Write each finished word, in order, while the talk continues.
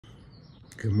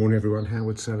Good morning everyone,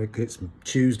 Howard Selleck. It's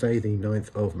Tuesday the 9th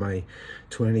of May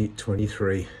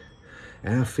 2023.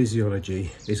 Our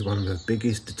physiology is one of the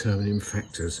biggest determining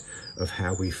factors of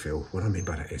how we feel. What I mean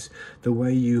by that is the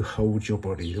way you hold your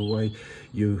body, the way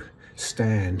you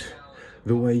stand,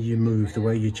 the way you move, the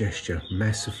way you gesture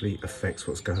massively affects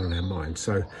what's going on in our mind.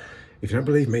 So if you don't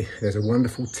believe me, there's a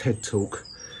wonderful TED talk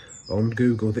on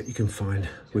Google that you can find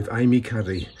with Amy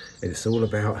Cuddy, and it's all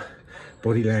about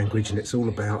body language and it's all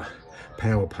about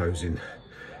power posing,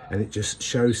 and it just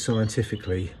shows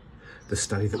scientifically the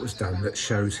study that was done that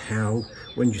shows how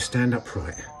when you stand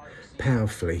upright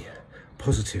powerfully,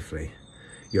 positively,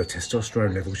 your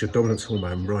testosterone levels, your dominance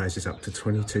hormone rises up to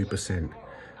 22%.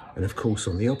 And of course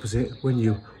on the opposite, when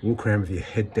you walk around with your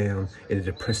head down in a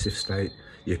depressive state,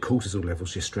 your cortisol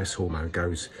levels, your stress hormone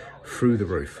goes through the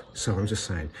roof. So I'm just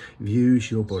saying, use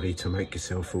your body to make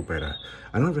yourself feel better.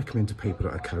 And I recommend to people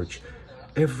that I coach,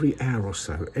 every hour or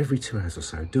so, every 2 hours or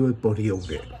so, do a body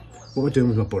audit. What am I doing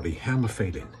with my body? How am I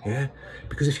feeling? Yeah?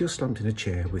 Because if you're slumped in a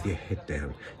chair with your head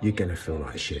down, you're going to feel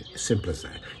like shit. Simple as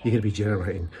that. You're going to be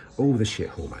generating all the shit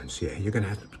hormones. Yeah? You're going to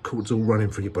have cortisol running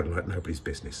through your body like nobody's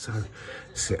business. So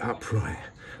sit upright,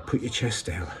 put your chest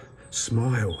out,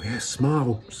 smile. Yeah?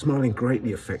 Smile. Smiling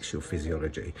greatly affects your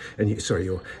physiology and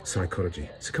your psychology.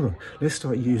 So come on, let's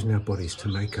start using our bodies to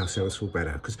make ourselves feel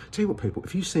better. Because tell you what, people,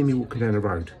 if you see me walking down the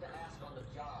road,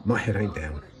 my head ain't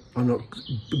down. I'm not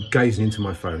gazing into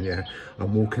my phone, yeah.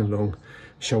 I'm walking along,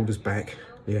 shoulders back,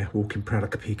 yeah, walking proud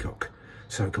like a peacock.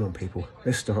 So come on people,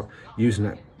 let's start using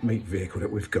that meat vehicle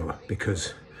that we've got,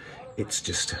 because it's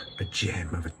just a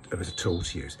gem of a tool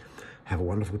to use. Have a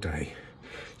wonderful day,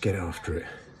 get after it,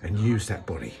 and use that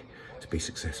body to be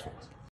successful.